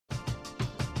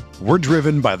We're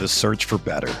driven by the search for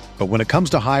better. But when it comes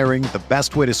to hiring, the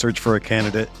best way to search for a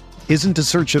candidate isn't to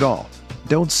search at all.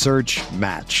 Don't search,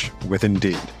 match with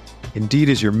Indeed. Indeed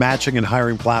is your matching and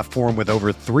hiring platform with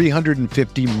over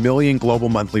 350 million global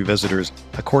monthly visitors,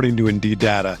 according to Indeed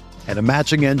data, and a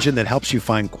matching engine that helps you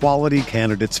find quality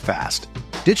candidates fast.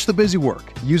 Ditch the busy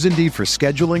work. Use Indeed for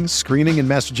scheduling, screening, and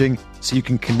messaging so you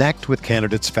can connect with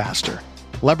candidates faster.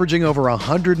 Leveraging over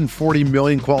 140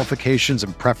 million qualifications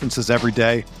and preferences every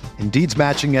day, Indeed's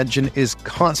matching engine is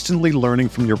constantly learning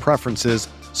from your preferences,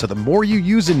 so the more you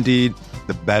use Indeed,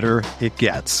 the better it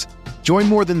gets. Join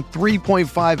more than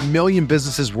 3.5 million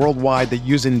businesses worldwide that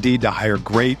use Indeed to hire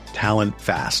great talent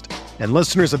fast. And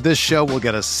listeners of this show will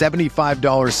get a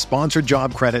 $75 sponsored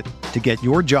job credit to get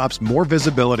your jobs more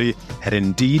visibility at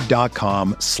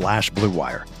Indeed.com/Blue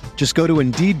Wire. Just go to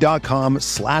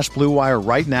Indeed.com/Blue Wire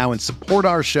right now and support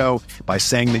our show by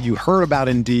saying that you heard about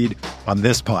Indeed on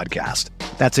this podcast.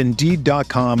 That's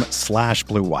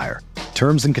Indeed.com/Blue Wire.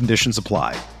 Terms and conditions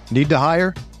apply. Need to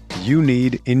hire? You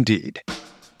need Indeed.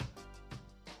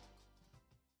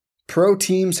 Pro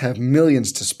teams have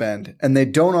millions to spend, and they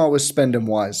don't always spend them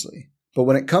wisely. But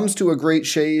when it comes to a great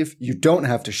shave, you don't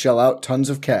have to shell out tons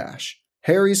of cash.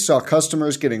 Harry's saw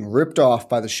customers getting ripped off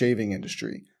by the shaving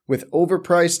industry with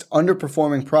overpriced,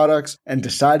 underperforming products and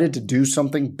decided to do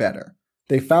something better.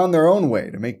 They found their own way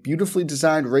to make beautifully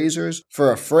designed razors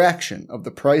for a fraction of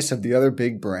the price of the other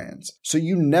big brands, so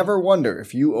you never wonder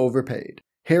if you overpaid.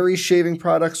 Harry's shaving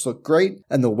products look great,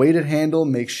 and the weighted handle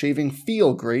makes shaving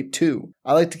feel great too.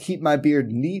 I like to keep my beard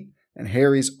neat, and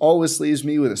Harry's always leaves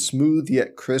me with a smooth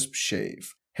yet crisp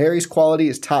shave. Harry's quality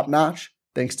is top-notch,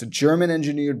 thanks to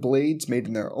German-engineered blades made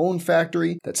in their own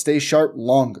factory that stay sharp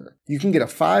longer. You can get a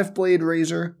 5-blade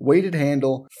razor, weighted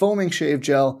handle, foaming shave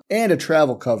gel, and a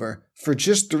travel cover for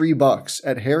just $3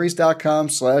 at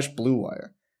harrys.com/Blue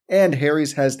Wire. And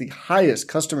Harry's has the highest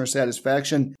customer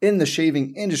satisfaction in the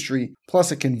shaving industry,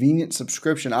 plus a convenient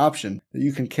subscription option that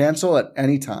you can cancel at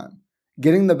any time.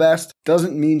 Getting the best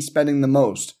doesn't mean spending the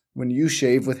most when you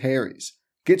shave with Harry's.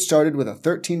 Get started with a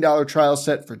 $13 trial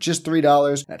set for just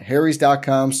 $3 at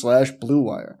harrys.com/Blue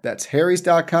Wire. That's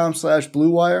harrys.com/Blue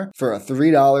Wire for a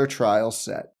 $3 trial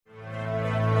set.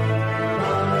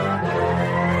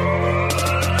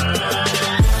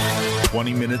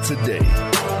 "20 minutes a day,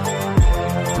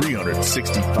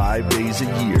 365 days a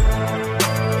year.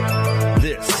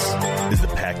 This is the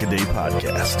Pack-A-Day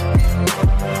Podcast.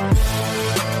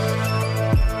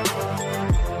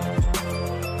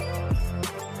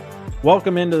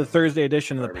 Welcome into the Thursday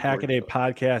edition of the Pack-A-Day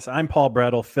Podcast. I'm Paul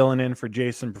Brettel, filling in for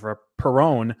Jason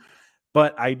Perrone,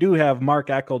 but I do have Mark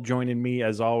Eckel joining me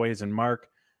as always. And Mark,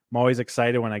 I'm always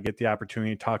excited when I get the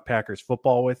opportunity to talk Packers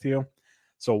football with you.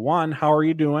 So one, how are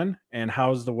you doing? And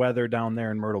how's the weather down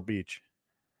there in Myrtle Beach?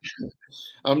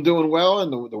 I'm doing well,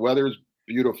 and the weather is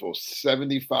beautiful.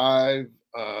 75,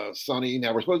 sunny.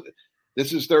 Now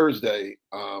this is Thursday.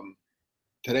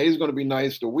 Today's going to be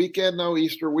nice. The weekend, though,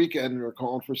 Easter weekend, we're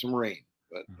calling for some rain.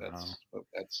 But that's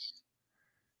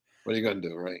what are you going to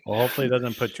do, right? Well, hopefully it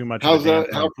doesn't put too much on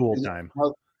pool time.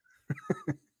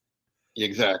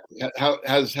 Exactly.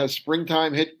 Has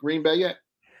springtime hit Green Bay yet?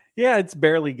 Yeah, it's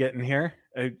barely getting here.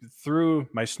 Through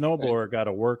my snowblower got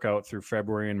a workout through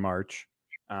February and March.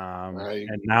 Right.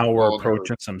 And now we're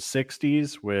approaching some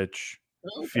 60s, which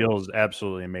feels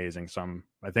absolutely amazing.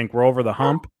 I think we're over the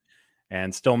hump.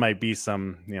 And still might be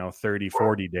some, 30,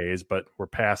 40 days, but we're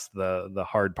past the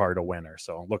hard part of winter.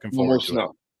 So looking forward to it.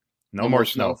 No more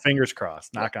snow. Fingers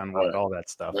crossed. Knock on wood, all that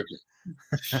stuff. Okay.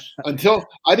 Until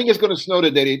I think it's going to snow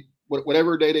today.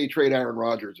 Whatever day they trade Aaron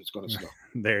Rodgers, it's going to snow.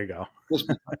 There you go.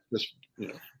 Just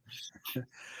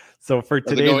So for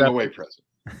today's going away present.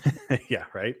 Yeah,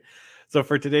 right. So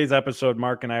for today's episode,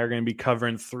 Mark and I are going to be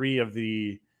covering 3 of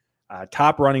the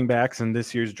top running backs in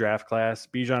this year's draft class: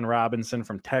 Bijan Robinson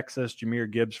from Texas, Jahmyr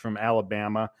Gibbs from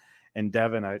Alabama, and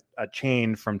Devin a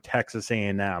Chain from Texas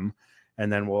A&M.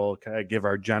 And then we'll kind of give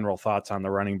our general thoughts on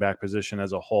the running back position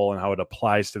as a whole and how it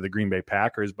applies to the Green Bay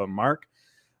Packers. But Mark,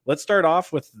 let's start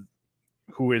off with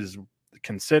who is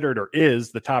considered or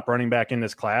is the top running back in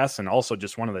this class, and also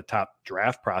just one of the top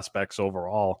draft prospects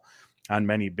overall on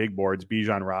many big boards,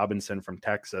 Bijan Robinson from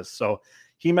Texas. So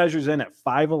he measures in at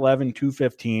 5'11",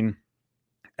 215,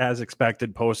 as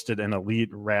expected, posted an elite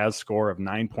RAS score of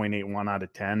 9.81 out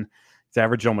of 10. He's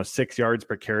averaged almost 6 yards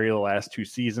per carry the last 2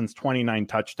 seasons, 29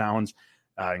 touchdowns,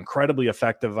 incredibly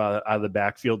effective out of the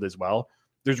backfield as well.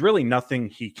 There's really nothing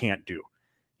he can't do.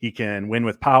 He can win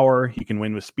with power. He can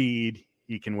win with speed.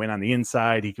 He can win on the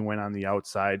inside. He can win on the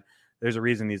outside. There's a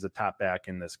reason he's a top back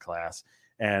in this class.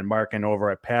 And Mark, and over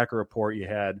at Packer Report, you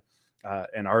had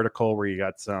an article where you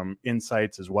got some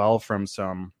insights as well from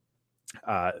some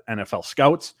NFL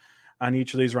scouts on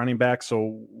each of these running backs.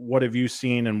 So what have you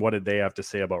seen and what did they have to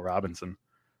say about Robinson?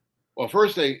 Well,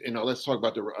 first let's talk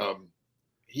about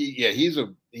he's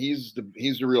the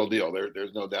real deal.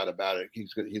 There's no doubt about it.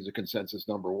 He's a consensus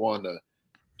number one. The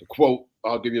quote,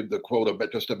 I'll give you the quote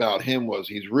about him was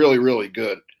he's really, really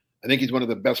good. I think he's one of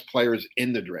the best players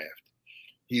in the draft.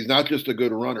 He's not just a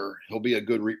good runner. He'll be a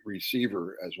good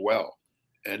receiver as well.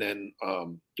 And then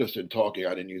just in talking,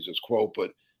 I didn't use this quote,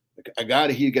 but a guy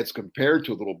that he gets compared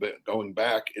to a little bit going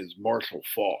back is Marshall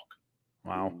Faulk.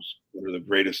 Wow. Who's one of the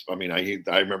greatest. I mean,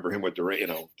 I remember him with the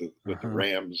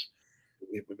Rams,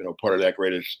 part of that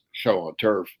greatest show on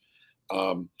turf.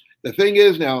 The thing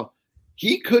is now,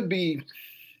 he could be,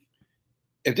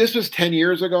 if this was 10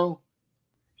 years ago,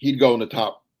 he'd go in the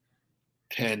top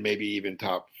 10, maybe even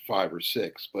top 5 or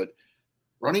 6. But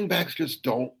running backs just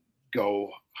don't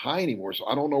go high anymore. So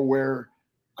I don't know where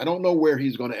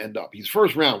he's going to end up. He's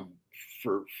first round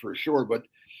for sure, but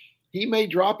he may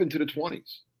drop into the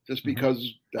 20s just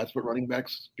because that's what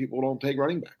people don't take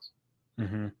running backs.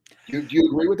 Mm-hmm. Do you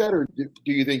agree with that, or do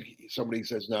you think somebody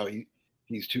says no,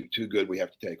 he's too good, we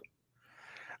have to take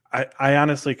him? I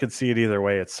honestly could see it either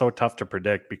way. It's so tough to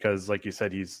predict because, like you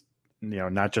said, he's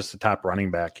not just a top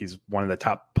running back. He's one of the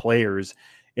top players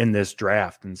in this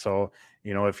draft. And so,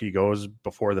 if he goes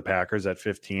before the Packers at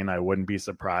 15, I wouldn't be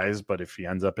surprised. But if he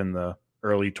ends up in the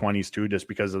early 20s too, just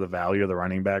because of the value of the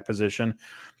running back position,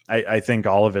 I think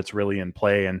all of it's really in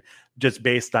play. And just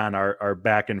based on our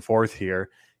back and forth here,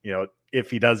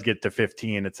 if he does get to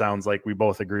 15, it sounds like we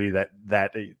both agree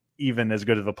that even as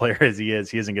good of a player as he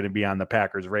isn't going to be on the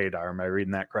Packers' radar. Am I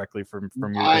reading that correctly from your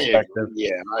perspective?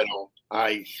 Yeah,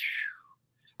 I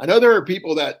know there are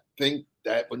people that think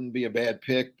that wouldn't be a bad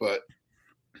pick, but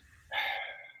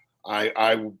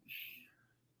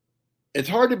it's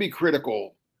hard to be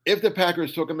critical. If the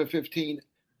Packers took him at 15,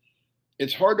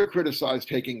 it's hard to criticize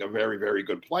taking a very, very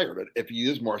good player. But if he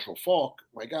is Marshall Faulk,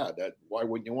 my God, why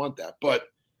wouldn't you want that? But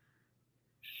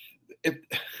the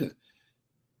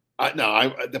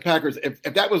Packers, if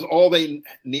that was all they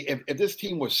need, if this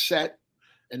team was set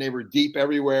and they were deep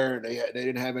everywhere and they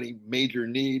didn't have any major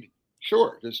need,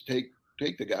 sure, just take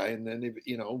the guy and then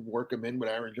work him in with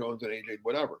Aaron Jones and AJ,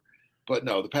 whatever. But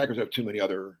no, the Packers have too many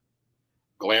other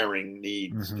glaring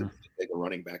needs to take a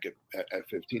running back at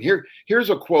 15.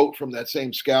 Here's a quote from that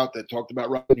same scout that talked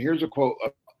about Robin. Here's a quote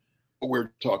of what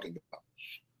we're talking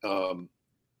about.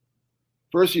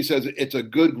 First, he says it's a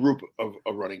good group of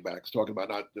running backs, talking about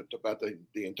not about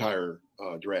the entire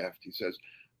draft. He says,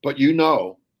 but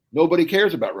nobody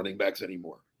cares about running backs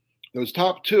anymore. Those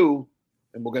top two,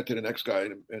 and we'll get to the next guy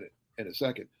in a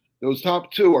second. Those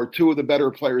top two are two of the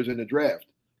better players in the draft,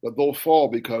 but they'll fall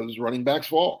because running backs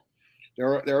fall.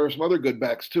 There are some other good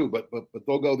backs too, but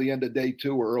they'll go the end of day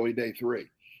 2 or early day 3.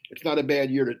 It's not a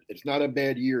bad year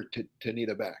to need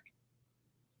a back.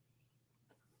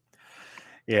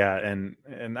 Yeah, and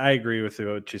I agree with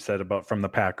what you said about from the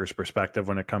Packers' perspective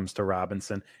when it comes to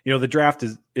Robinson. The draft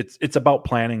it's about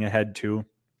planning ahead too.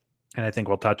 And I think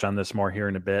we'll touch on this more here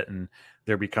in a bit, and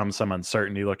there becomes some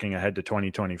uncertainty looking ahead to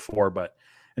 2024. But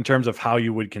in terms of how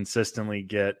you would consistently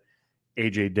get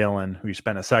A.J. Dillon, who you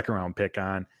spent a second-round pick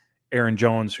on, Aaron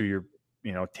Jones, who you're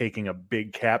taking a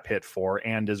big cap hit for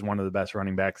and is one of the best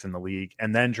running backs in the league,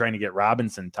 and then trying to get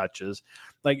Robinson touches,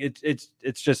 like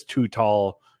it's just too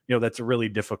tall. That's a really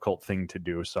difficult thing to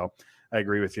do. So I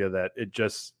agree with you that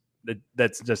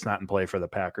that's just not in play for the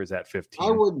Packers at 15.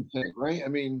 I wouldn't think, right? I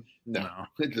mean, no.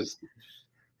 It just,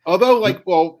 although,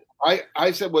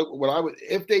 I said what I would,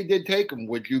 if they did take him,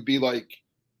 would you be like,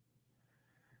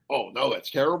 oh no,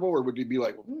 that's terrible, or would you be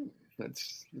like,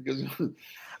 that's because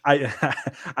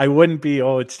I wouldn't be,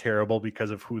 oh, it's terrible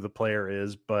because of who the player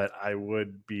is, but I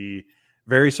would be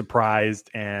very surprised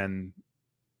and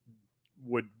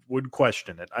would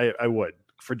question it. I would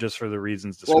for the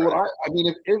reasons described. Well, I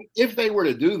mean, if they were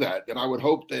to do that, then I would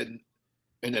hope that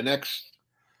in the next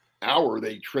hour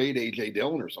they trade A.J.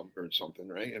 Dillon or something,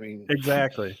 right? I mean,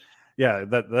 exactly. Yeah,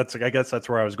 that's I guess that's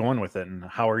where I was going with it. And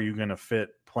how are you going to fit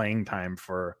playing time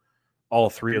for all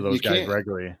three of those guys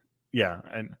regularly? Yeah,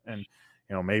 and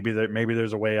maybe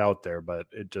there's a way out there, but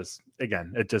it just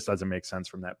doesn't make sense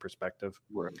from that perspective.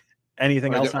 Right.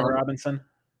 Anything else on Robinson?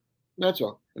 That's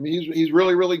all. I mean, he's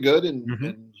really, really good,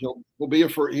 and he'll be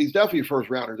he's definitely a first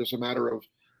rounder. Just a matter of,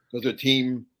 does the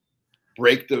team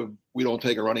break the we don't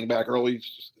take a running back early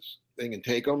thing and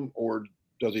take him, or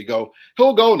does he go?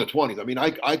 He'll go in the 20s. I mean,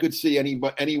 I could see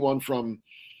anyone from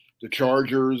the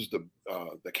Chargers,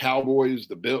 the Cowboys,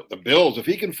 the Bills. If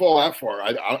he can fall that far,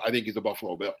 I think he's a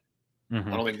Buffalo Bill. I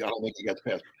don't think he gets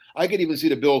past. I could even see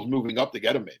the Bills moving up to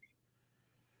get him maybe.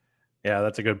 Yeah,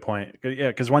 that's a good point. Yeah,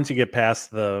 because once you get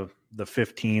past the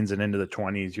 15s and into the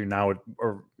 20s, you're now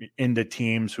or into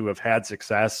teams who have had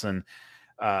success and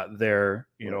they're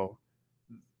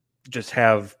just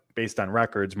have, based on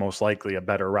records, most likely a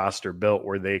better roster built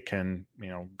where they can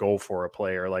go for a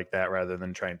player like that rather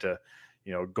than trying to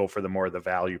go for the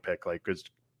value pick, like is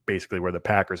basically where the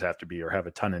Packers have to be or have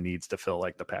a ton of needs to fill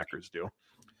like the Packers do.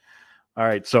 All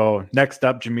right, so next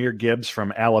up, Jahmyr Gibbs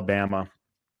from Alabama.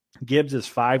 Gibbs is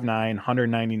 5'9",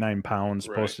 199 pounds,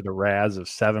 posted a RAS of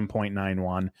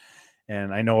 7.91.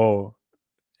 And I know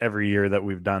every year that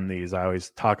we've done these, I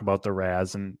always talk about the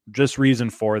RAS, and just reason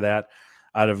for that,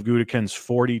 out of Gutekunst's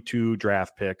 42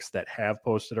 draft picks that have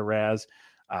posted a RAS,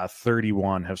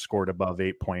 31 have scored above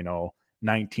 8.0.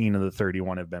 19 of the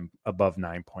 31 have been above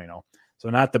 9.0. So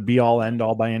not the be-all,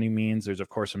 end-all by any means. There's, of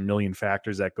course, a million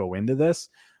factors that go into this,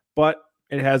 but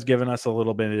it has given us a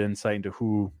little bit of insight into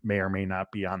who may or may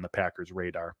not be on the Packers'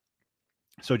 radar.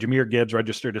 So Jahmyr Gibbs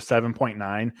registered a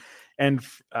 7.9, and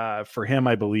for him,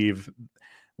 I believe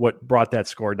what brought that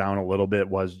score down a little bit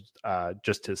was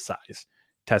just his size.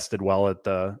 Tested well at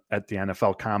the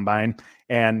NFL Combine,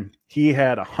 and he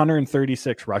had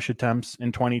 136 rush attempts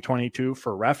in 2022.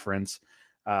 For reference,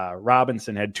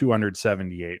 Robinson had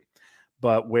 278,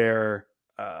 but where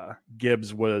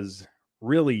Gibbs was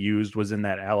really used was in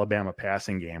that Alabama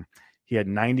passing game. He had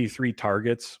 93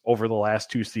 targets over the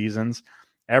last 2 seasons,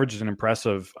 averages an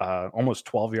impressive almost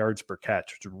 12 yards per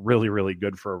catch, which is really, really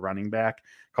good for a running back.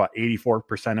 Caught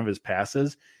 84% of his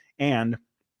passes, and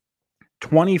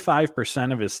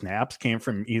 25% of his snaps came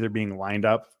from either being lined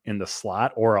up in the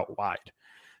slot or out wide.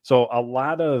 So a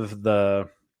lot of the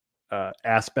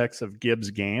aspects of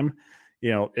Gibbs' game,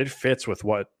 it fits with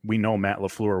what we know Matt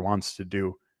LaFleur wants to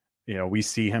do. We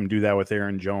see him do that with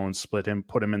Aaron Jones, split him,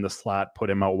 put him in the slot, put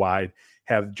him out wide,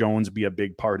 have Jones be a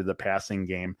big part of the passing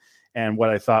game. And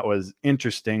what I thought was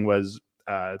interesting was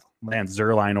Lance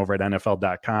Zierlein over at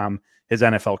NFL.com, his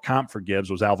NFL comp for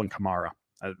Gibbs was Alvin Kamara,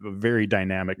 a very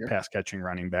dynamic pass catching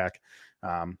running back.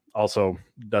 Also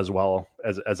does well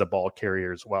as a ball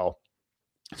carrier as well.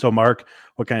 So Mark,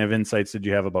 what kind of insights did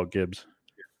you have about Gibbs?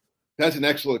 That's an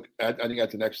excellent, I think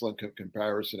that's an excellent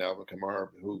comparison. Alvin Kamara,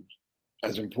 who's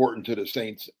as important to the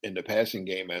Saints in the passing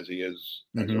game as he is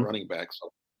as a running back.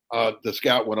 So the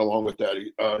scout went along with that.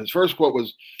 His first quote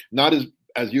was not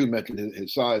as you mentioned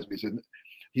his size. He said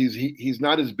he's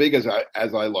not as big as I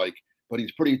like, but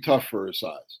he's pretty tough for his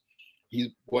size.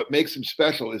 What makes him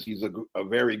special is he's a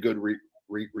very good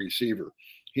receiver.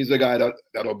 He's a guy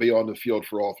that'll be on the field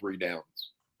for all 3 downs.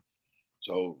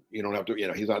 So you don't have to,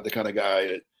 he's not the kind of guy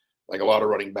that, like a lot of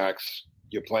running backs,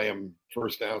 you play him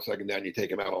first down, second down, you take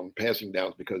him out on passing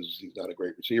downs because he's not a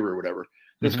great receiver or whatever.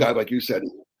 This guy, like you said,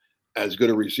 as good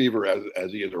a receiver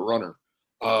as he is a runner.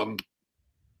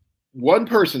 One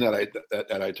person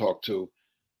that I talked to,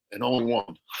 and only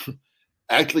one,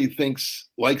 actually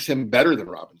likes him better than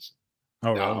Robinson.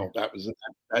 Oh, now, really?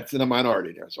 That's in a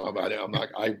minority there. So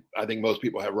I think most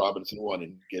people have Robinson 1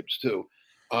 and Gibbs 2.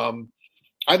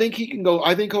 I think he can go.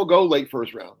 I think he'll go late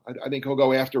first round. I think he'll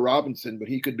go after Robinson, but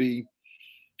he could be,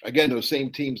 again, those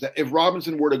same teams that if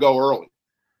Robinson were to go early,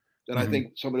 then I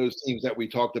think some of those teams that we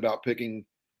talked about picking,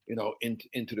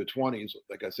 into the 20s,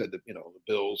 like I said, the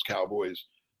Bills, Cowboys.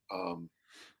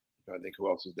 I think who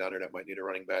else is down there that might need a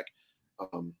running back.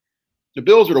 The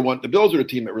Bills are the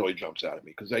team that really jumps out at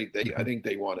me because I think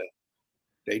they want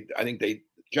to.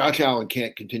 Josh Allen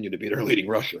can't continue to be their leading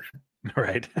rusher.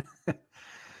 Right.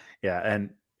 Yeah, and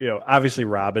obviously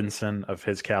Robinson, of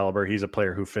his caliber, he's a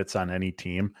player who fits on any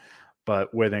team.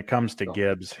 But when it comes to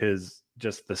Gibbs,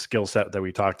 just the skill set that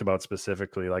we talked about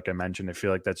specifically, like I mentioned, I feel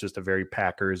like that's just a very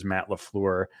Packers, Matt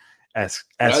LaFleur-esque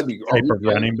type of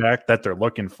running back that they're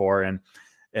looking for. And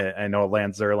I know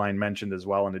Lance Zierlein mentioned as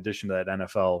well, in addition to that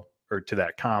NFL or to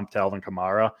that comp to Alvin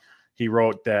Kamara, he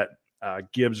wrote that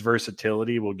Gibbs'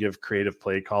 versatility will give creative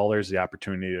play callers the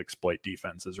opportunity to exploit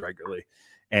defenses regularly.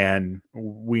 And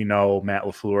we know Matt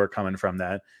LaFleur, coming from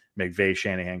that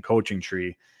McVay-Shanahan coaching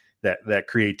tree, that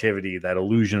creativity, that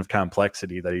illusion of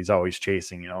complexity that he's always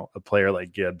chasing, a player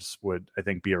like Gibbs would, I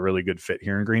think, be a really good fit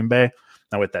here in Green Bay.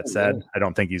 Now, with that said, I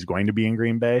don't think he's going to be in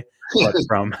Green Bay, but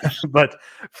from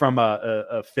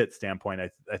a fit standpoint,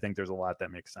 I think there's a lot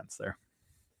that makes sense there.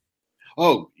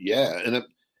 Oh yeah. And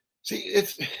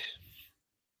if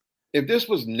this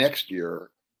was next year,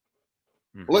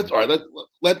 let's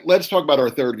talk about our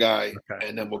third guy,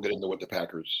 and then we'll get into what the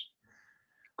Packers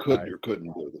could or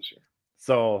couldn't do this year.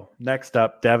 So next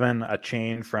up, Devin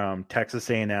Achane from Texas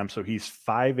A&M. So he's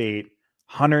 5'8",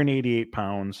 188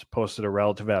 pounds, posted a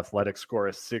relative athletic score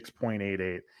of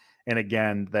 6.88. And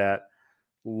again, that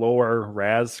lower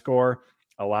RAS score,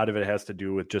 a lot of it has to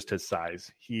do with just his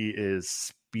size. He is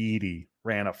speedy,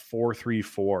 ran a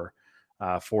 4.34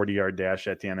 40-yard dash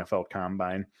at the NFL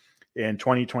Combine. In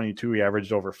 2022, he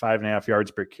averaged over 5.5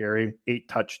 yards per carry, 8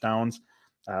 touchdowns.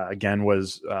 Again,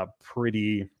 was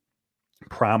pretty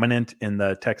prominent in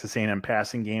the Texas A&M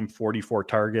passing game, 44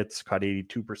 targets, caught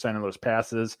 82% of those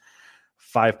passes,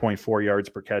 5.4 yards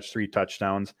per catch, 3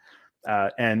 touchdowns.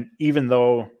 And even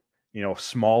though,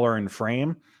 smaller in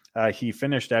frame, he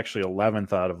finished actually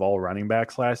 11th out of all running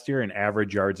backs last year in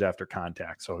average yards after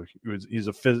contact. So he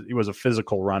was a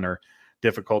physical runner,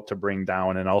 difficult to bring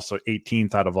down, and also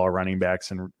 18th out of all running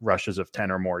backs in rushes of 10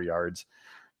 or more yards.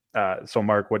 So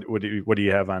Mark, what do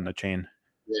you have on the chain?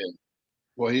 Yeah.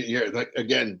 Well,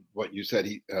 again, what you said,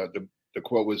 the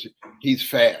quote was, he's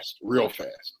fast, real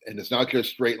fast. And it's not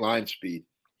just straight line speed.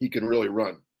 He can really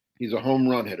run. He's a home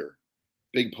run hitter,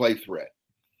 big play threat.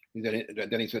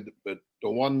 Then he said, but the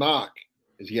one knock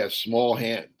is he has small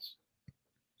hands.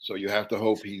 So you have to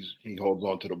hope he holds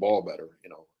on to the ball better.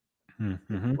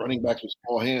 Mm-hmm. Running backs with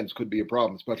small hands could be a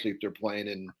problem, especially if they're playing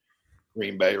in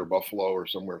Green Bay or Buffalo or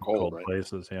somewhere cold, right?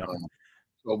 Places, yeah.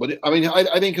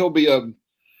 I think he'll be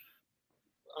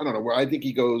I don't know where I think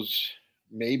he goes.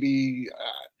 Maybe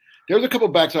there's a couple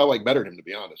of backs I like better than him, to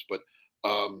be honest. But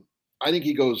I think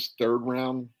he goes 3rd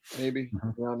round, maybe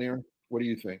around there. What do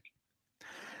you think?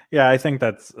 Yeah, I think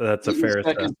that's a fair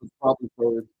assessment. Probably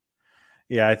 3rd.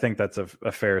 Yeah, I think that's a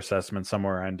fair assessment,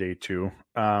 somewhere on day 2.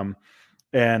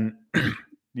 And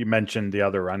you mentioned the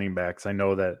other running backs. I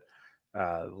know that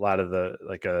a lot of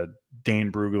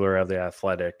Dane Brugler of The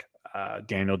Athletic,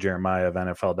 Daniel Jeremiah of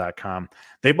NFL.com,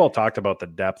 they both talked about the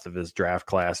depth of his draft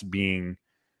class being,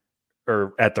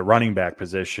 or at the running back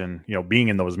position, being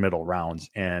in those middle rounds.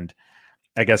 And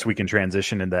I guess we can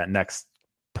transition into that next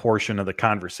portion of the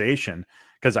conversation,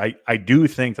 because I do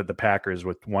think that the Packers,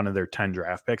 with one of their 10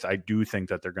 draft picks, I do think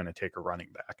that they're going to take a running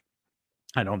back.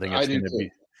 I don't think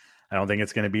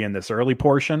it's going to be in this early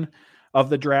portion of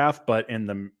the draft, but in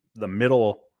the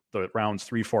middle, the rounds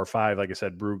 3, 4, 5, like I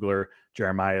said, Brugler,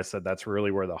 Jeremiah said that's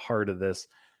really where the heart of this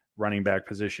running back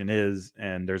position is.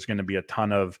 And there's going to be a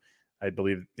ton of, I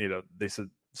believe, they said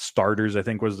starters, I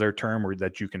think was their term, or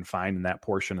that you can find in that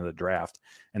portion of the draft.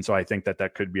 And so I think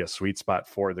that could be a sweet spot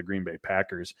for the Green Bay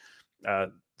Packers.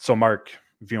 So Mark,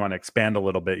 if you want to expand a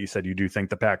little bit, you said you do think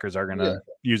the Packers are going to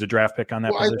use a draft pick on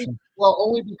that position.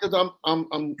 Only because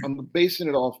I'm basing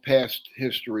it off past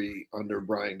history under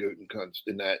Brian Gutekunst,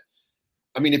 in that,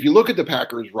 if you look at the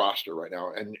Packers roster right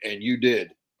now, and you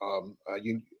did, I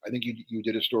think you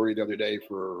did a story the other day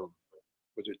for,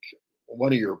 was it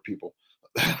one of your people,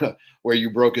 where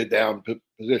you broke it down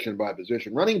position by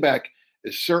position. Running back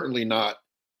is certainly not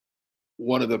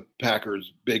one of the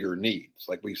Packers' bigger needs.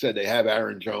 Like we said, they have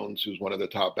Aaron Jones, who's one of the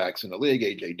top backs in the league,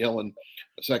 A.J. Dillon,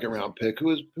 a 2nd-round pick,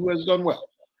 who has done well.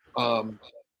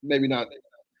 Maybe not,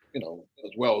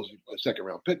 as well as a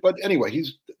 2nd-round pick, but anyway,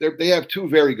 they have 2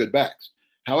 very good backs.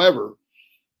 However,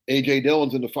 A.J.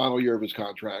 Dillon's in the final year of his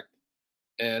contract,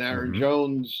 and Aaron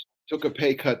Jones took a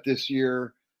pay cut this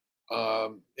year.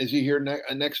 Is he here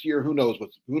next year? Who knows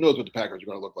what the Packers are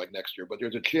going to look like next year? But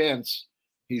there's a chance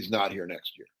he's not here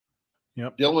next year.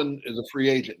 Yep. Dillon is a free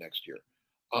agent next year.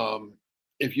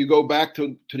 If you go back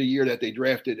to the year that they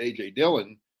drafted A.J.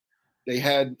 Dillon, they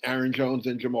had Aaron Jones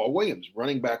and Jamal Williams.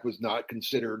 Running back was not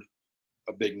considered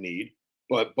a big need,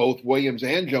 but both Williams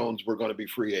and Jones were going to be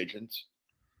free agents.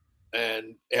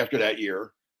 And after that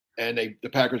year, and the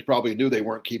Packers probably knew they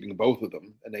weren't keeping both of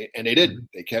them, and they didn't.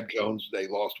 They kept Jones. They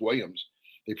lost Williams.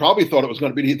 They probably thought it was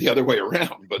going to be the other way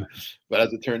around, but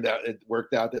as it turned out, it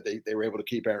worked out that they were able to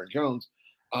keep Aaron Jones.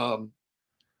 And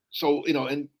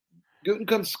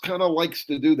Gutekunst kind of likes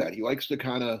to do that. He likes to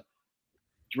kind of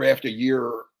draft a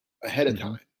year ahead of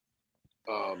time.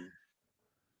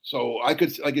 So I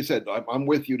could, like I said, I'm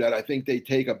with you that I think they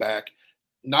take a back,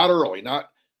 not early,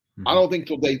 I don't think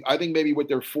I think maybe with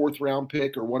their 4th-round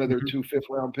pick or one of their 2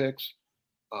 5th-round picks.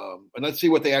 And let's see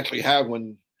what they actually have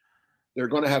when they're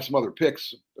going to have some other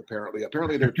picks, apparently.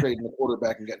 Apparently they're trading the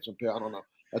quarterback and getting some pay. I don't know.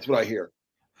 That's what I hear.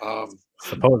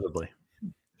 Supposedly.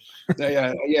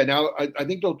 Yeah. Now I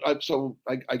think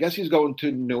I guess he's going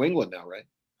to New England now, right?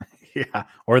 Yeah,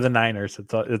 or the Niners.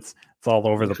 It's all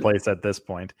over the place at this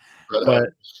point. But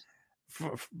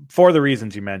for the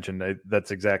reasons you mentioned,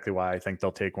 that's exactly why I think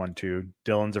they'll take one too.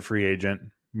 Dillon's a free agent,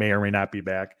 may or may not be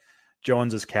back.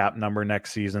 Jones's cap number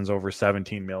next season's over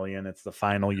 $17 million. It's the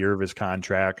final year of his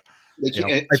contract.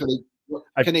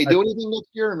 I Can they do anything next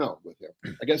year or no with him?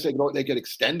 I guess they could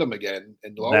extend him again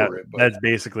and lower it. But that's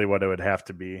basically what it would have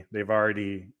to be. They've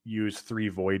already used 3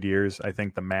 void years. I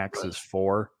think the max is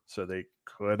 4, so they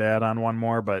could add on one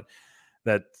more, but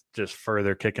that's just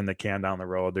further kicking the can down the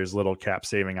road. There's little cap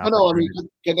saving opportunities. No, I mean,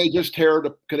 can they just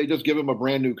can they just give him a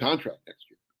brand new contract next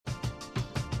year?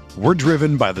 We're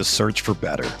driven by the search for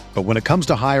better. But when it comes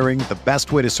to hiring, the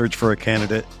best way to search for a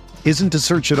candidate isn't to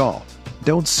search at all.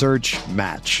 Don't search,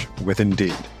 match with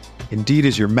Indeed. Indeed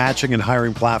is your matching and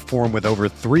hiring platform with over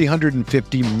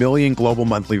 350 million global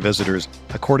monthly visitors,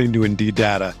 according to Indeed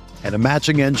data, and a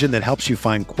matching engine that helps you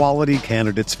find quality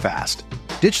candidates fast.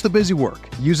 Ditch the busy work.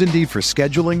 Use Indeed for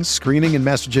scheduling, screening, and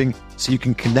messaging so you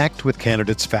can connect with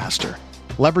candidates faster.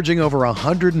 Leveraging over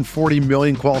 140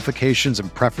 million qualifications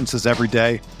and preferences every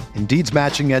day, Indeed's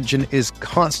matching engine is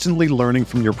constantly learning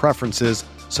from your preferences,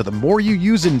 so the more you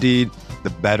use Indeed, the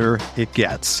better it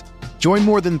gets. Join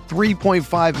more than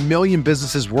 3.5 million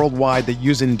businesses worldwide that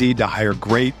use Indeed to hire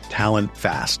great talent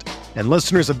fast. And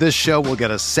listeners of this show will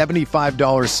get a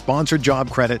 $75 sponsored job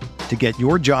credit to get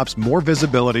your jobs more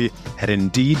visibility at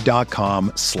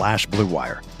Indeed.com/Blue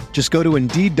Wire. Just go to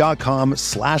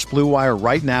Indeed.com/Blue Wire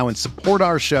right now and support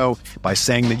our show by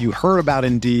saying that you heard about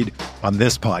Indeed on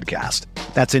this podcast.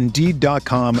 That's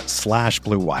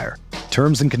Indeed.com/Blue Wire.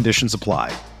 Terms and conditions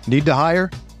apply. Need to hire?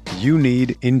 You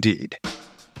need Indeed.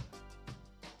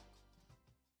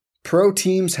 Pro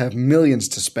teams have millions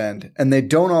to spend, and they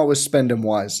don't always spend them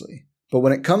wisely. But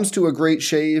when it comes to a great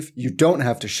shave, you don't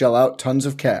have to shell out tons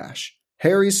of cash.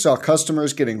 Harry's saw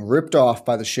customers getting ripped off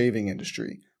by the shaving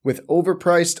industry with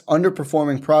overpriced,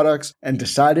 underperforming products and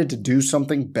decided to do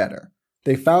something better.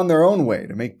 They found their own way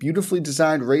to make beautifully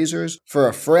designed razors for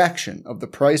a fraction of the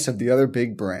price of the other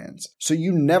big brands, so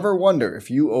you never wonder if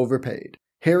you overpaid.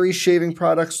 Harry's shaving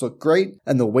products look great,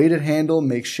 and the weighted handle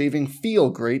makes shaving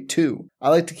feel great too. I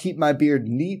like to keep my beard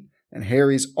neat, and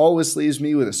Harry's always leaves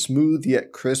me with a smooth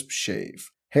yet crisp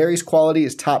shave. Harry's quality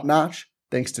is top-notch,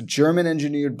 thanks to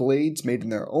German-engineered blades made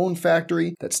in their own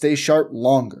factory that stay sharp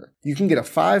longer. You can get a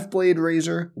 5-blade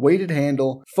razor, weighted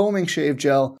handle, foaming shave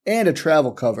gel, and a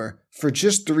travel cover for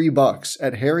just $3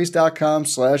 at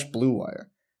harrys.com/Blue Wire.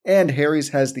 And Harry's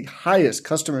has the highest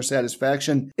customer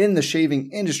satisfaction in the shaving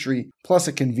industry, plus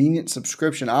a convenient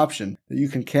subscription option that you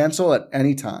can cancel at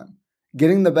any time.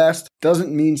 Getting the best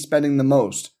doesn't mean spending the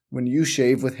most when you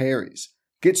shave with Harry's.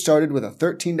 Get started with a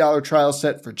 $13 trial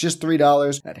set for just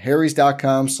 $3 at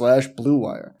harrys.com/Blue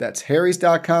Wire. That's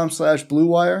harrys.com/Blue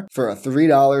Wire for a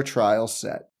 $3 trial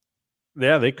set.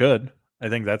 Yeah, they could. I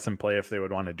think that's in play if they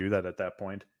would want to do that at that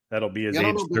point. That'll be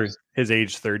his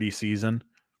age 30 season.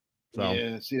 So.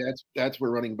 Yeah, see, that's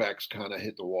where running backs kind of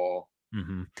hit the wall.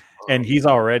 Mm-hmm. And he's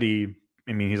already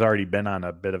been on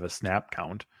a bit of a snap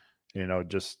count,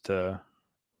 just to,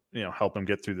 help him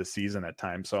get through the season at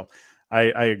times. So I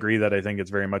agree that I think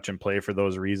it's very much in play for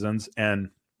those reasons. And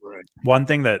one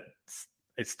thing that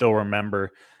I still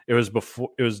remember, it was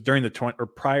during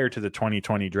prior to the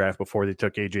 2020 draft, before they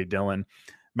took AJ Dillon,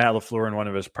 Matt LaFleur in one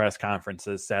of his press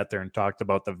conferences sat there and talked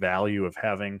about the value of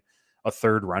having a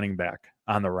third running back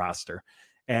on the roster.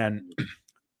 And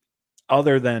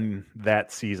other than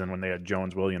that season when they had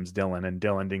Jones, Williams, Dillon, and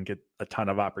Dillon didn't get a ton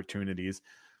of opportunities,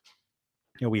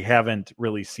 we haven't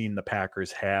really seen the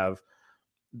Packers have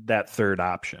that third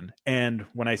option. And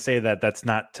when I say that, that's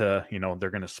not to, they're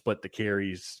going to split the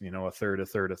carries, a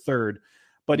third.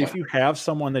 But if you have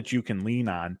someone that you can lean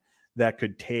on that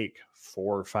could take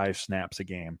 4 or 5 snaps a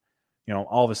game,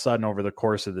 all of a sudden over the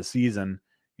course of the season,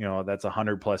 that's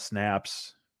 100 plus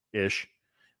snaps ish,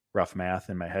 rough math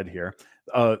in my head here,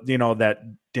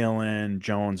 that Dillon,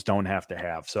 Jones don't have to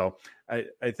have. So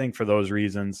I think for those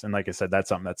reasons, and like I said, that's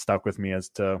something that stuck with me as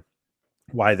to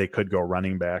why they could go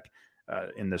running back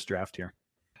in this draft here.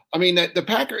 I mean, the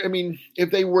Packers,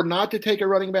 if they were not to take a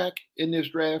running back in this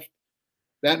draft,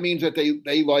 that means that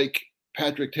they like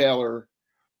Patrick Taylor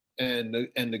and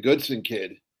the Goodson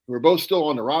kid, who are both still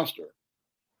on the roster,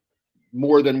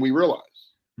 more than we realize.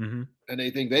 Mm-hmm. And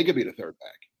they think they could be the third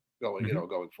back going, mm-hmm.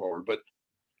 Going forward.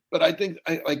 But I think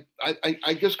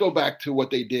I just go back to what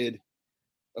they did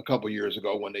a couple years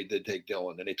ago when they did take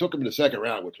Dillon, and they took him in the second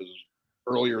round, which was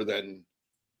earlier than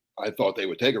I thought they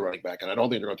would take a running back. And I don't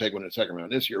think they're going to take one in the second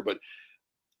round this year. But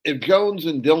if Jones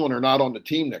and Dillon are not on the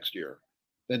team next year,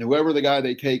 then whoever the guy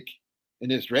they take in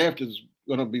this draft is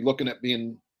going to be looking at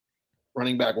being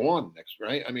running back 1 next,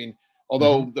 right?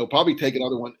 Although mm-hmm. they'll probably take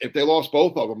another one. If they lost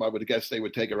both of them, I would guess they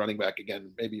would take a running back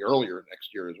again, maybe earlier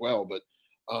next year as well. But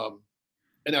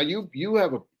and now you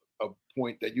have a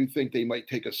point that you think they might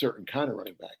take a certain kind of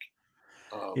running back.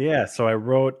 So I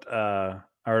wrote an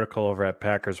article over at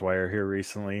Packers Wire here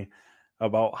recently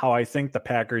about how I think the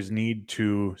Packers need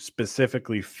to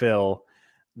specifically fill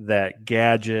that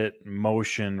gadget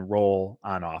motion role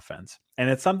on offense. And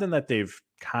it's something that they've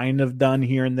kind of done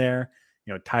here and there.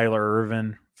 Tyler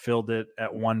Ervin filled it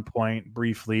at one point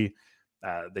briefly.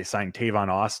 They signed Tavon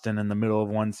Austin in the middle of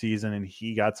one season, and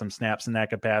he got some snaps in that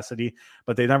capacity,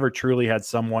 but they never truly had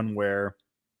someone where,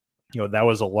 that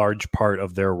was a large part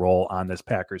of their role on this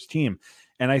Packers team.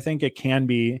 And I think it can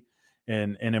be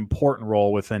an important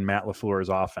role within Matt LaFleur's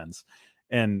offense.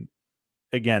 And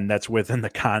again, that's within the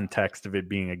context of it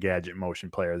being a gadget motion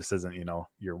player. This isn't,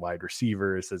 your wide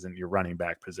receiver. This isn't your running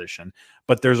back position,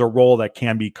 but there's a role that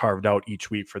can be carved out each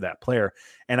week for that player.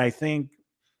 And I think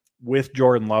with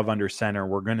Jordan Love under center,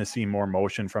 we're going to see more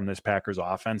motion from this Packers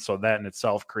offense. So that in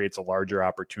itself creates a larger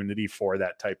opportunity for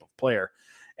that type of player.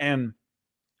 And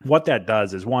what that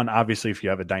does is, one, obviously, if you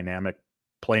have a dynamic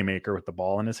playmaker with the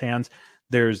ball in his hands,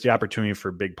 there's the opportunity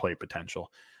for big play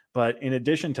potential. But in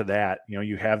addition to that,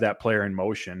 you have that player in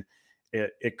motion.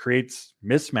 It creates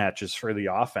mismatches for the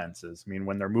offenses. I mean,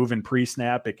 when they're moving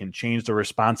pre-snap, it can change the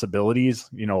responsibilities,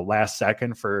 last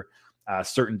second for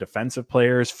certain defensive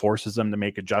players, forces them to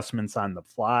make adjustments on the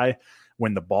fly.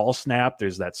 When the ball snapped,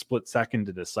 there's that split second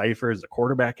to decipher. Does the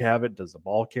quarterback have it? Does the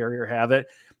ball carrier have it?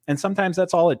 And sometimes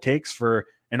that's all it takes for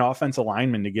an offensive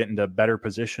lineman to get into a better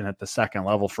position at the second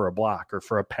level for a block or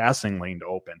for a passing lane to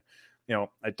open.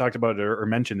 I talked about it or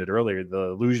mentioned it earlier,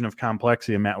 the illusion of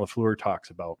complexity Matt LaFleur talks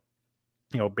about.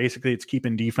 Basically it's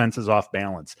keeping defenses off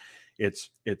balance. It's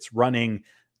running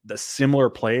the similar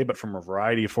play, but from a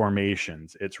variety of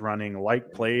formations. It's running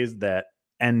like plays that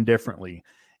end differently,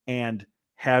 and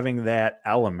having that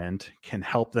element can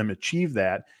help them achieve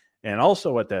that. And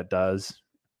also what that does,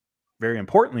 very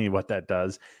importantly, what that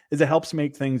does is it helps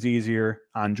make things easier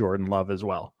on Jordan Love as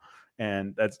well.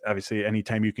 And that's obviously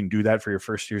anytime you can do that for your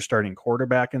first year starting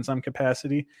quarterback in some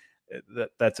capacity,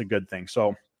 that's a good thing.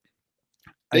 So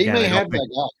they may have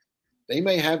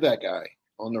that guy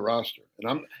on the roster.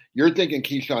 And you're thinking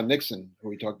Keyshawn Nixon, who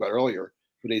we talked about earlier,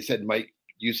 who they said might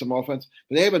use some offense.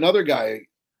 But they have another guy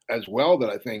as well that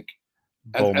I think,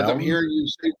 as I'm hearing you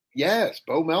say, yes,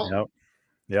 Bo Melton.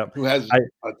 Yep. Who has a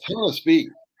ton of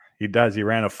speed. He does. He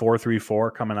ran a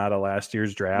 4.34 coming out of last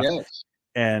year's draft. Yes.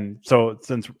 And so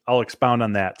since I'll expound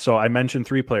on that. So I mentioned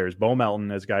three players, Bo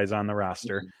Melton as guys on the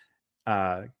roster,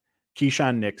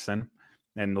 Keyshawn Nixon,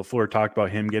 and LaFleur talked about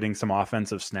him getting some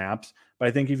offensive snaps. But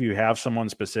I think if you have someone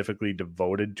specifically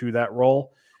devoted to that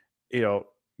role,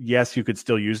 yes, you could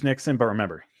still use Nixon, but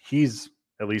remember, he's,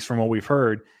 at least from what we've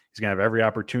heard, he's going to have every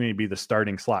opportunity to be the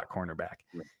starting slot cornerback.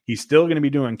 Right. He's still going to be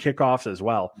doing kickoffs as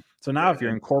well. So now if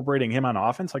you're incorporating him on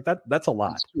offense like that, that's a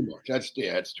lot. That's too much.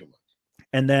 That's too much.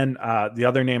 And then the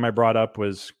other name I brought up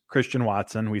was Christian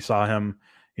Watson. We saw him,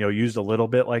 used a little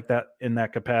bit like that in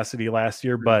that capacity last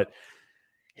year, but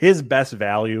his best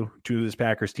value to this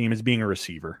Packers team is being a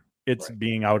receiver. It's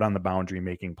being out on the boundary,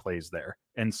 making plays there.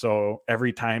 And so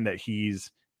every time that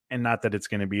and not that it's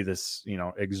going to be this,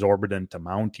 exorbitant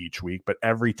amount each week, but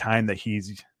every time that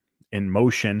he's in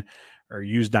motion or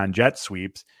used on jet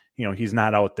sweeps, he's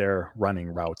not out there running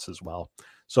routes as well.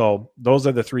 So those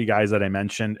are the three guys that I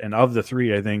mentioned. And of the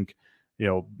three, I think,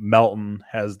 Melton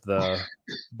has the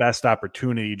best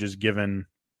opportunity, just given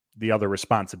the other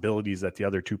responsibilities that the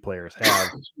other two players have,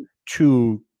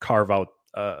 to carve out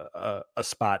a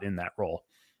spot in that role.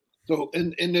 So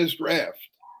in this draft,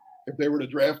 if they were to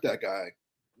draft that guy,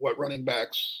 what running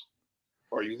backs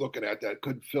are you looking at that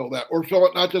could fill that, or fill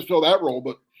it, not just fill that role,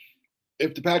 but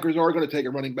if the Packers are going to take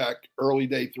a running back early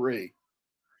day 3,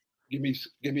 give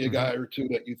me a guy or two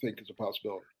that you think is a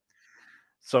possibility.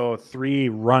 So 3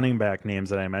 running back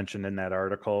names that I mentioned in that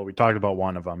article. We talked about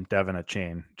one of them, Devin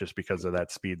Achane, just because of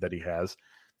that speed that he has.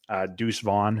 Deuce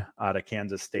Vaughn out of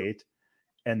Kansas State.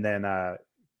 And then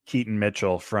Keaton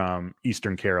Mitchell from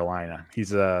Eastern Carolina. He's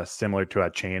similar to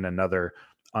Achane, another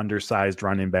undersized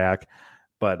running back,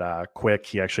 but quick.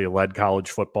 He actually led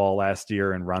college football last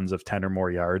year in runs of 10 or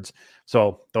more yards.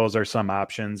 So those are some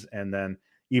options. And then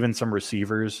even some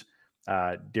receivers.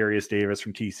 Darius Davis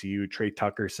from TCU, Trey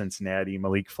Tucker, Cincinnati,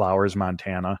 Malik Flowers,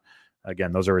 Montana.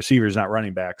 Again, those are receivers, not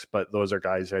running backs, but those are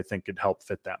guys I think could help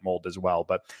fit that mold as well.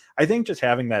 But I think just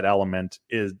having that element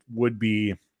would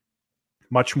be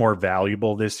much more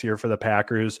valuable this year for the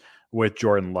Packers with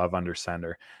Jordan Love under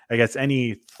center. I guess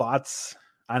any thoughts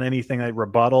on anything that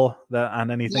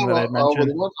on anything that I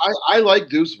mentioned? I like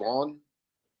Deuce Vaughn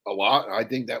a lot. I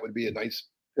think that would be a nice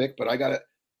pick, but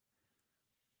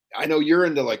I know you're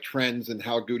into like trends and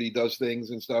how good he does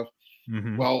things and stuff.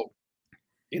 Mm-hmm. Well,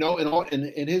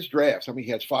 in his drafts, I mean,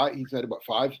 he has 5. He's had about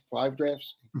five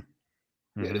drafts.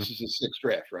 Mm-hmm. Yeah, this is his 6th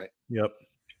draft, right? Yep.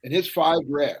 In his 5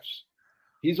 drafts,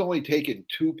 he's only taken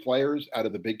 2 players out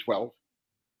of the Big 12.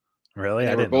 Really?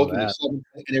 And I they were didn't know both in the that. seventh,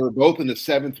 and they were both in the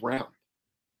 7th round.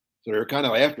 So they're kind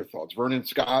of afterthoughts. Vernon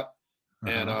Scott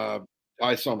and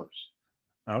Ty Summers.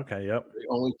 Okay, yep. The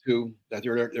only 2 that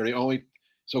they're the only.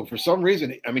 So for some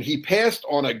reason, I mean, he passed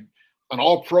on an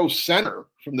all-pro center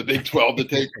from the Big 12 to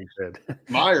take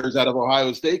Myers out of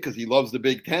Ohio State because he loves the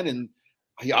Big 10, and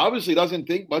he obviously doesn't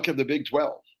think much of the Big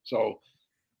 12. So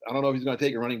I don't know if he's going to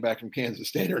take a running back from Kansas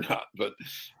State or not. But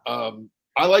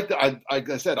I like like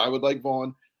I said, I would like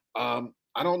Vaughn.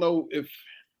 I don't know if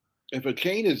a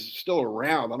Kane is still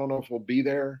around. I don't know if he'll be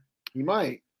there. He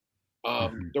might.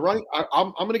 The running.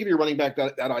 I'm going to give you a running back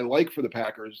that I like for the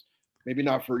Packers. Maybe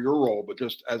not for your role, but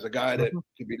just as a guy that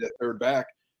could be the third back.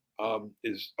 I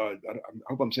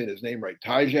hope I'm saying his name right.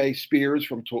 Tajay Spears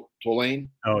from Tulane.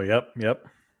 Oh, yep. And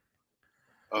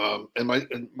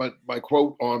my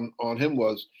quote on him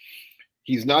was,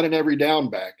 he's not an every down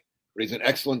back, but he's an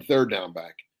excellent third down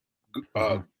back.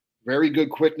 Very good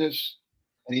quickness,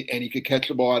 and he could catch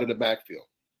the ball out of the backfield.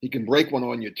 He can break one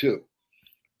on you too.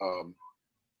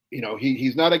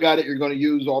 He's not a guy that you're going to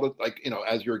use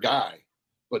as your guy.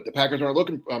 But the Packers aren't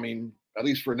looking. I mean, at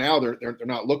least for now, they're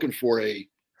not looking for a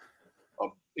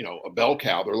bell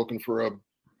cow. They're looking for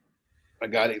a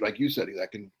guy that, like you said,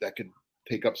 that can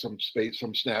take up some space,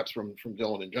 some snaps from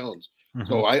Dillon and Jones.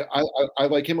 So I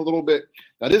like him a little bit.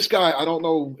 Now this guy, I don't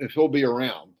know if he'll be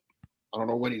around. I don't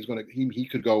know when he's going to. He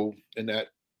could go in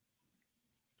that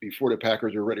before the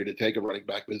Packers are ready to take a running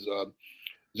back. Is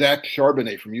Zach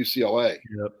Charbonnet from UCLA?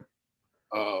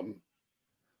 Yep.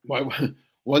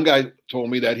 One guy told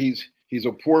me that he's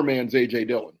a poor man's A.J.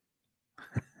 Dillon.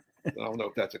 I don't know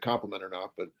if that's a compliment or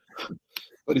not, but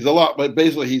he's a lot. But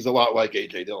basically, he's a lot like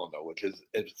A.J. Dillon, though. Which is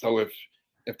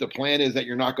if the plan is that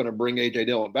you're not going to bring A.J.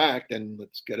 Dillon back, then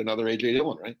let's get another A.J.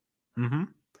 Dillon, right? Mm-hmm.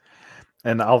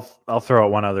 And I'll throw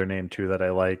out one other name too that I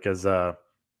like as a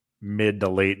mid to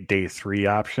late day 3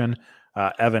 option.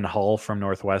 Evan Hull from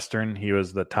Northwestern. He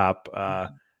was the top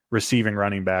receiving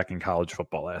running back in college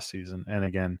football last season. And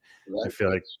again, I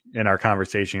feel like in our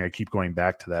conversation, I keep going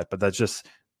back to that, but that's just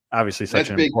obviously such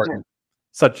an important,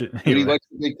 he likes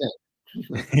the Big Ten.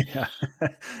 Yeah,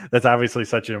 that's obviously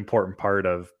such an important part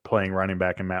of playing running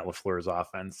back in Matt LaFleur's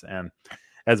offense. And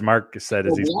as Mark said,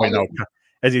 as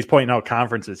he's pointing out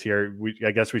conferences here,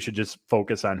 I guess we should just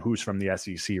focus on who's from the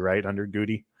SEC, right? Under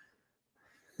Goody.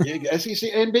 Yeah, SEC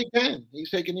and Big Ten. He's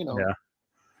taking,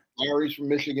 Larry's from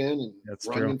Michigan and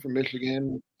Runyon from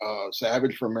Michigan,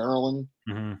 Savage from Maryland.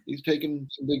 He's taking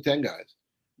some Big Ten guys.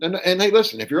 And hey,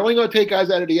 listen, if you're only going to take guys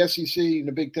out of the SEC and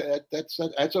the Big Ten,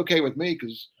 that's okay with me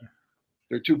because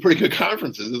they're 2 pretty good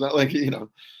conferences. It's not like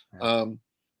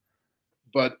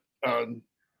But what I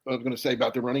was going to say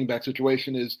about the running back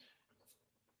situation is,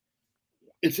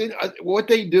 what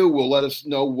they do will let us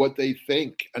know what they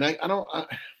think, and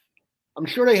I'm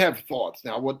sure they have thoughts.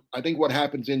 Now, what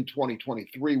happens in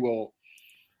 2023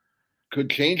 could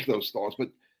change those thoughts, but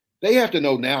they have to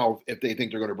know now if they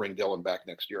think they're going to bring Dillon back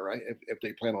next year, right? If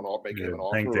they plan on making him an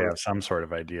offer. I think they have some sort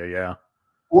of idea, yeah.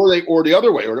 Or the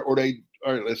other way, or they,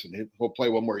 all right, listen, he'll play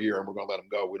one more year and we're going to let him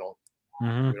go. We don't,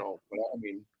 but I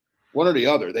mean, one or the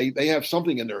other. They have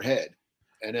something in their head,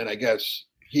 and then I guess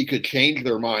he could change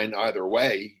their mind either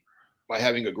way by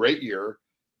having a great year.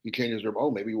 He changes their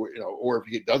maybe or if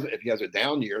he has a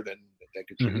down year, then that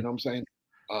could change. You know what I'm saying?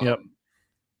 Yep.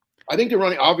 I think they're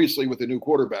running obviously with a new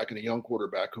quarterback and a young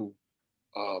quarterback who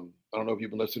I don't know if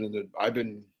you've been listening to. I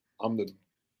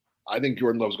think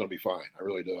Jordan Love's going to be fine. I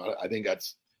really do. I think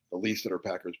that's the least of their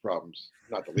Packers' problems.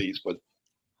 Not the least, but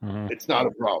it's not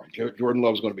a problem. Jordan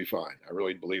Love's going to be fine. I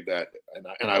really believe that, and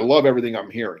I love everything I'm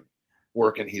hearing.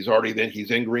 Working, he's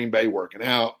in Green Bay working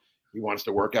out. He wants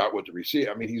to work out with the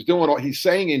receiver. I mean, he's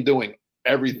saying and doing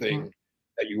everything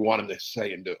that you want him to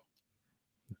say and do.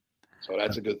 So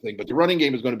that's a good thing. But the running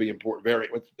game is going to be important. I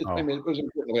mean, it was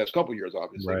important the last couple of years,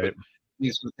 obviously, but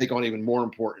he's going to take on even more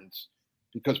importance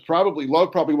because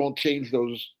Love probably won't change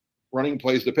those running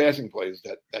plays to passing plays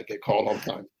that get called all the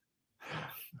time.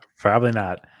 Probably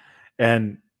not.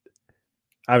 And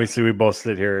obviously, we both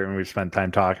sit here and we've spent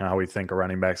time talking how we think a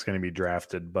running back is going to be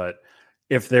drafted. But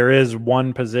if there is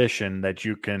one position that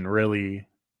you can really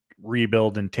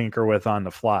rebuild and tinker with on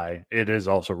the fly, it is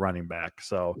also running back.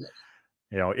 So,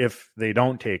 if they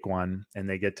don't take one and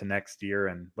they get to next year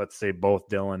and let's say both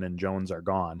Dillon and Jones are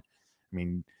gone, I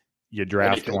mean, you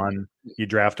draft one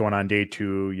on day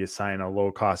 2, you sign a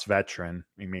low cost veteran.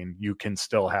 I mean, you can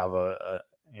still have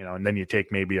and then you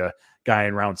take maybe a guy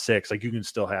in round 6, like you can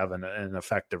still have an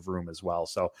effective room as well.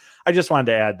 So I just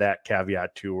wanted to add that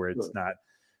caveat too, where it's not,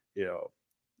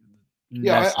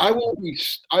 Yeah, I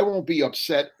won't be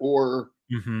upset or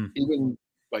even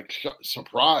like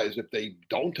surprised if they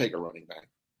don't take a running back.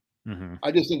 Mm-hmm.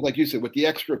 I just think, like you said, with the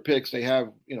extra picks, they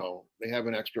have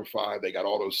an extra 5. They got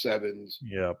all those 7s.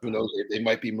 Yep. Who knows? They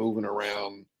might be moving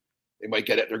around. They might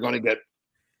get it.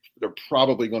 They're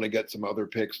probably going to get some other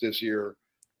picks this year.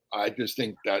 I just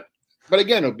think that, but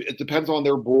again, it depends on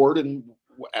their board and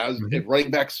if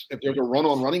running backs, if there's a run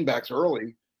on running backs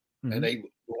early, and the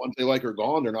ones they like are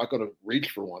gone, they're not going to reach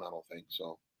for one. I don't think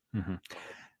so.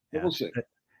 We'll see.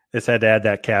 Just had to add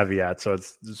that caveat, so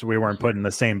we weren't put in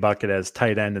the same bucket as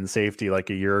tight end and safety like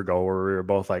a year ago, where we were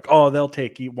both like, "Oh, they'll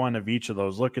take one of each of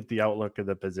those. Look at the outlook of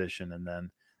the position." And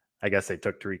then, I guess they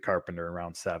took Tariq Carpenter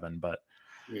around 7, but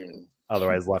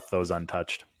otherwise left those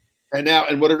untouched.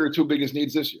 And what are their 2 biggest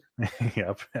needs this year?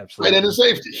 Yep, absolutely. Tight end and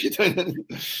safety.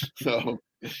 So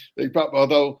they probably,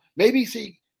 although maybe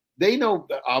they know,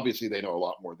 obviously they know a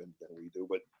lot more than we do,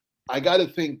 but I got to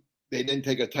think. They didn't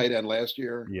take a tight end last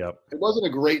year. Yep. It wasn't a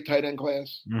great tight end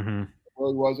class. Mm-hmm. It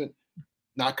really wasn't.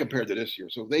 Not compared to this year.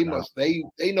 So they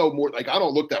know more. Like, I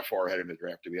don't look that far ahead in the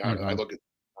draft, to be honest. I don't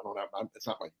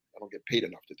get paid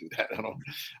enough to do that. I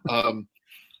don't.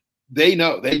 They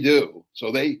know. They do.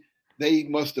 So they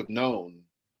must have known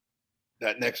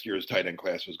that next year's tight end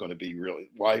class was going to be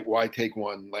really. Why take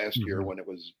one last year when it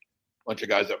was a bunch of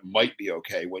guys that might be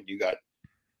okay, when you got,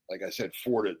 like I said,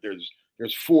 4 to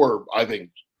there's 4, I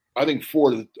think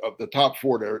 4 of the top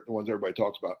 4, the ones everybody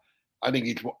talks about, I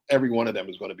think every one of them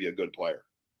is going to be a good player.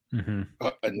 And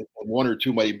 1 or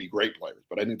 2 might even be great players,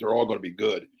 but I think they're all going to be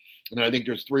good. And I think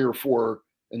there's 3 or 4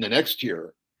 in the next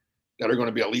year that are going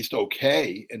to be at least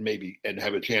okay and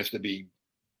have a chance to be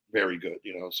very good,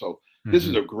 So this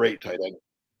is a great tight end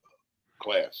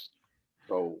class.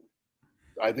 So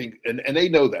I think, and they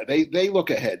know that. They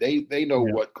look ahead. They know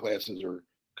what classes are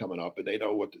coming up, and they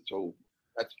know so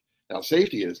that's. Now,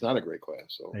 safety is not a great class.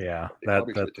 So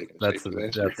that's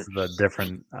the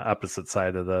different opposite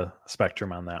side of the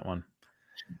spectrum on that one.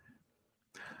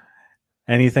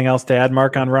 Anything else to add,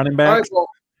 Mark, on running backs? All right,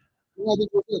 well, I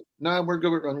think we're good. No, we're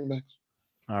good with running backs.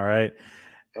 All right.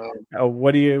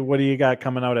 What do you got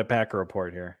coming out at Packer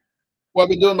Report here? Well,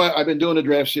 I've been doing a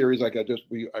draft series. Like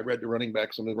I read the running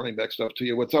back, some of the running back stuff to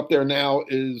you. What's up there now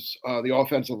is the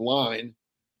offensive line,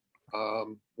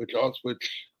 which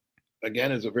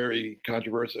again is a very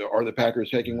controversial. Are the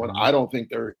Packers taking one? I don't think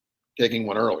they're taking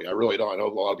one early. I really don't. I know a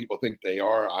lot of people think they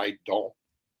are. I don't.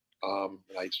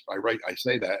 I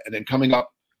say that. And then coming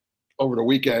up over the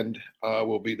weekend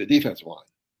will be the defensive line,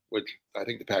 which I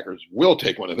think the Packers will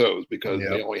take one of those because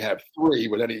they only have 3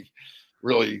 with any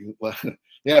really.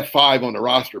 They have 5 on the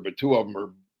roster, but 2 of them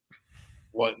are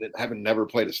one that haven't never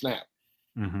played a snap.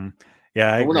 Mm-hmm.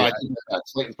 Yeah, I agree.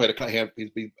 Slayton's played he's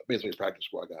basically a practice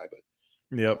squad guy, but.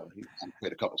 Yep. He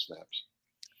played a couple snaps.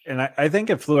 And I think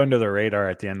it flew under the radar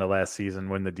at the end of last season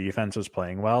when the defense was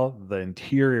playing well. The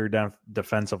interior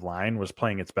defensive line was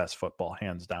playing its best football,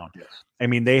 hands down. Yes. I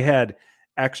mean, they had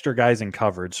extra guys in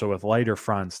coverage. So with lighter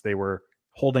fronts, they were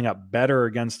holding up better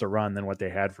against the run than what they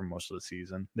had for most of the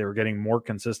season. They were getting more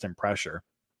consistent pressure.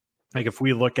 Like if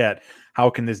we look at how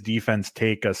can this defense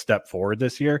take a step forward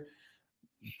this year,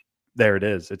 there it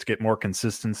is. It's get more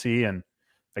consistency. And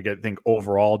I think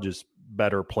overall just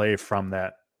better play from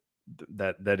that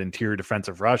interior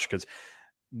defensive rush, because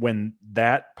when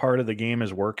that part of the game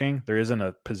is working, there isn't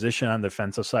a position on the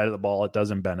defensive side of the ball it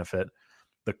doesn't benefit.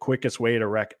 The quickest way to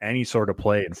wreck any sort of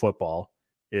play in football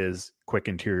is quick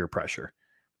interior pressure.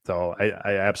 So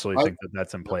I absolutely think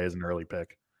that's in play as an early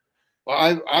pick.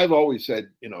 Well, I've always said,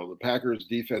 the Packers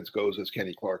defense goes as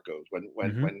Kenny Clark goes.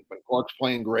 When Clark's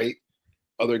playing great,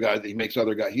 other guys, he makes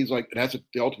other guys. He's like, and that's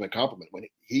the ultimate compliment. When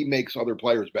he makes other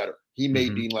players better, he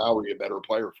made Dean Lowry a better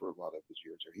player for a lot of his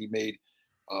years. Or he made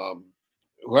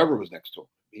whoever was next to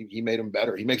him, he made them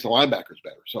better. He makes the linebackers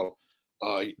better. So,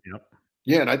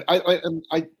 yeah. And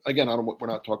I again, we're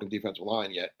not talking defensive line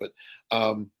yet, but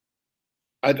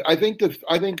I think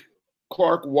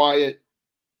Clark, Wyatt,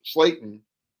 Slayton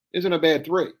isn't a bad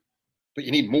 3. But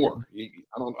you need more.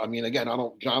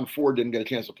 John Ford didn't get a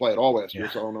chance to play at all last year,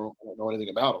 so I don't know anything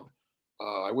about him.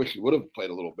 I wish he would have played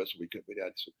a little bit so we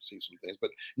had to see some things. But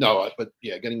no,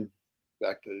 getting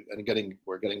back to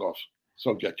we're getting off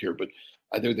subject here, but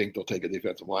I do think they'll take a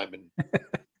defensive lineman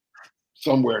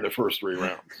somewhere in the first 3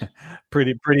 rounds.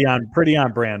 pretty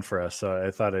on brand for us. So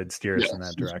I thought I'd steer us in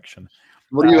that direction.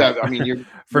 What do you have? I mean, you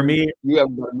have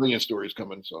a million stories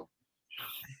coming, so.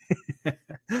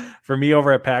 For me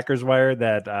over at Packers Wire,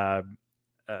 that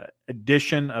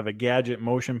addition of a gadget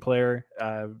motion player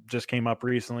just came up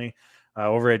recently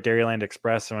over at Dairyland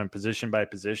Express. So I went position by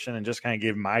position and just kind of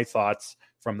gave my thoughts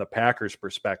from the Packers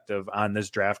perspective on this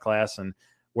draft class and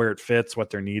where it fits, what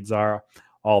their needs are,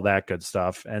 all that good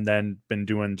stuff. And then been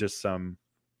doing just some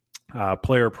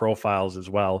player profiles as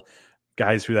well,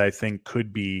 guys who I think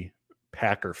could be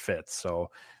Packer fits. So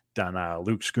done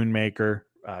Luke Schoonmaker,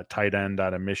 tight end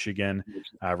out of Michigan,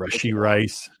 Rashee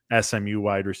Rice, SMU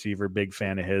wide receiver, big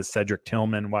fan of his, Cedric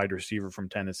Tillman, wide receiver from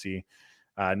Tennessee.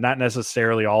 Not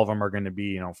necessarily all of them are going to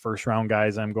be, first round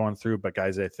guys I'm going through, but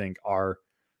guys I think are,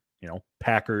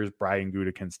 Packers, Brian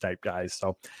Gutekunst type guys.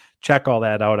 So check all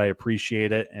that out. I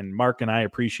appreciate it. And Mark and I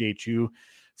appreciate you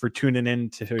for tuning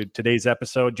in to today's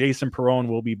episode. Jason Perrone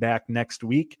will be back next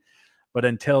week. But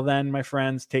until then, my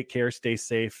friends, take care, stay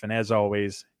safe. And as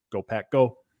always, go Pack,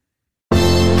 go.